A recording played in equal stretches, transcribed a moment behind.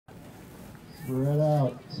Spread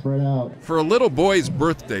out, spread out. For a little boy's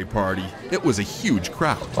birthday party, it was a huge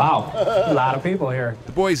crowd. Wow, a lot of people here.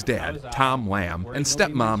 The boy's dad, Tom Lamb, and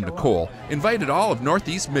stepmom, Nicole, invited all of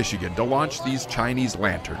Northeast Michigan to launch these Chinese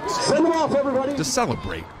lanterns. Send them off, everybody! To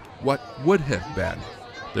celebrate what would have been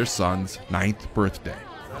their son's 9th birthday.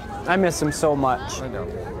 I miss him so much. I know.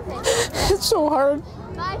 It's so hard.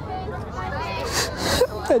 I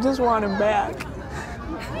just want him back.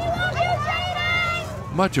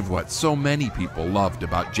 Much of what so many people loved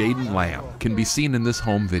about Jaden Lamb can be seen in this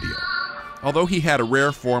home video. Although he had a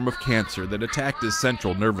rare form of cancer that attacked his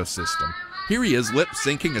central nervous system, here he is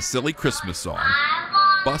lip-syncing a silly Christmas song,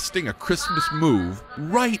 busting a Christmas move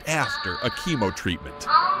right after a chemo treatment.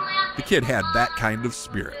 The kid had that kind of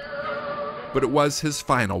spirit. But it was his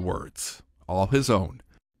final words, all his own,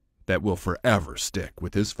 that will forever stick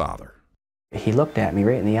with his father. He looked at me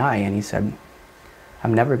right in the eye and he said,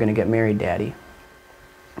 "I'm never going to get married, Daddy."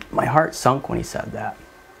 My heart sunk when he said that.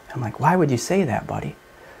 I'm like, "Why would you say that, buddy?"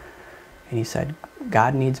 And he said,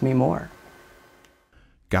 "God needs me more."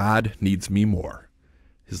 God needs me more.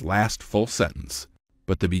 His last full sentence,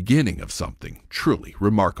 but the beginning of something truly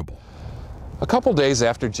remarkable. A couple days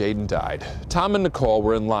after Jaden died, Tom and Nicole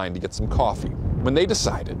were in line to get some coffee when they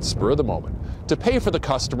decided, spur of the moment, to pay for the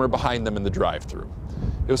customer behind them in the drive-thru.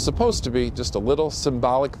 It was supposed to be just a little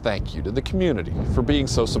symbolic thank you to the community for being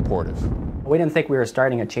so supportive. We didn't think we were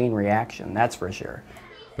starting a chain reaction, that's for sure.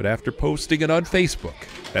 But after posting it on Facebook,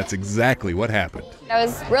 that's exactly what happened. I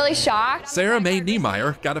was really shocked. Sarah Mae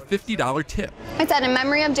Niemeyer got a $50 tip. It said, "In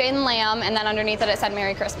memory of Jaden Lamb," and then underneath it said,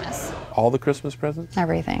 "Merry Christmas." All the Christmas presents?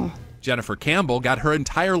 Everything. Jennifer Campbell got her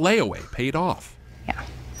entire layaway paid off. Yeah.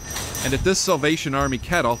 And at this Salvation Army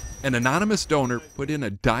kettle, an anonymous donor put in a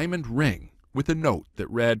diamond ring with a note that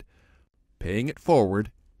read, "Paying it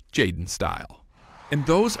forward, Jaden style." And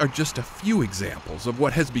those are just a few examples of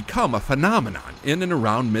what has become a phenomenon in and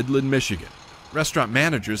around Midland, Michigan. Restaurant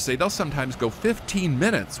managers say they'll sometimes go 15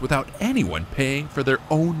 minutes without anyone paying for their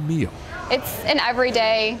own meal. It's an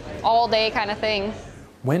everyday, all day kind of thing.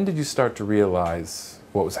 When did you start to realize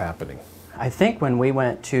what was happening? I think when we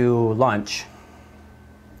went to lunch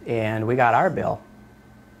and we got our bill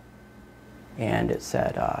and it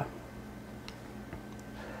said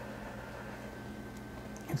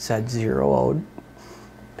zero owed,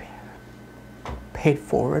 paid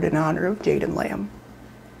forward in honor of Jaden Lamb.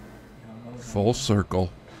 Full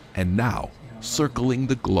circle, and now circling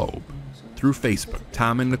the globe. Through Facebook,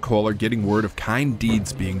 Tom and Nicole are getting word of kind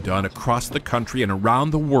deeds being done across the country and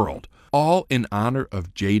around the world, all in honor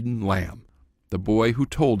of Jaden Lamb, the boy who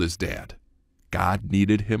told his dad God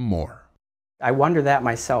needed him more. I wonder that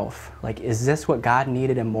myself. Like, is this what God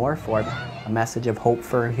needed him more for? A message of hope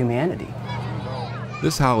for humanity.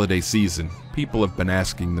 This holiday season, people have been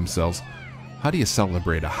asking themselves, how do you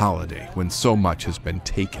celebrate a holiday when so much has been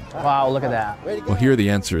taken? Wow, look at that. Well, here the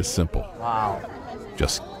answer is simple. Wow.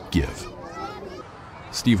 Just give.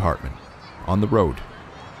 Steve Hartman, on the road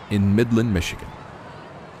in Midland, Michigan.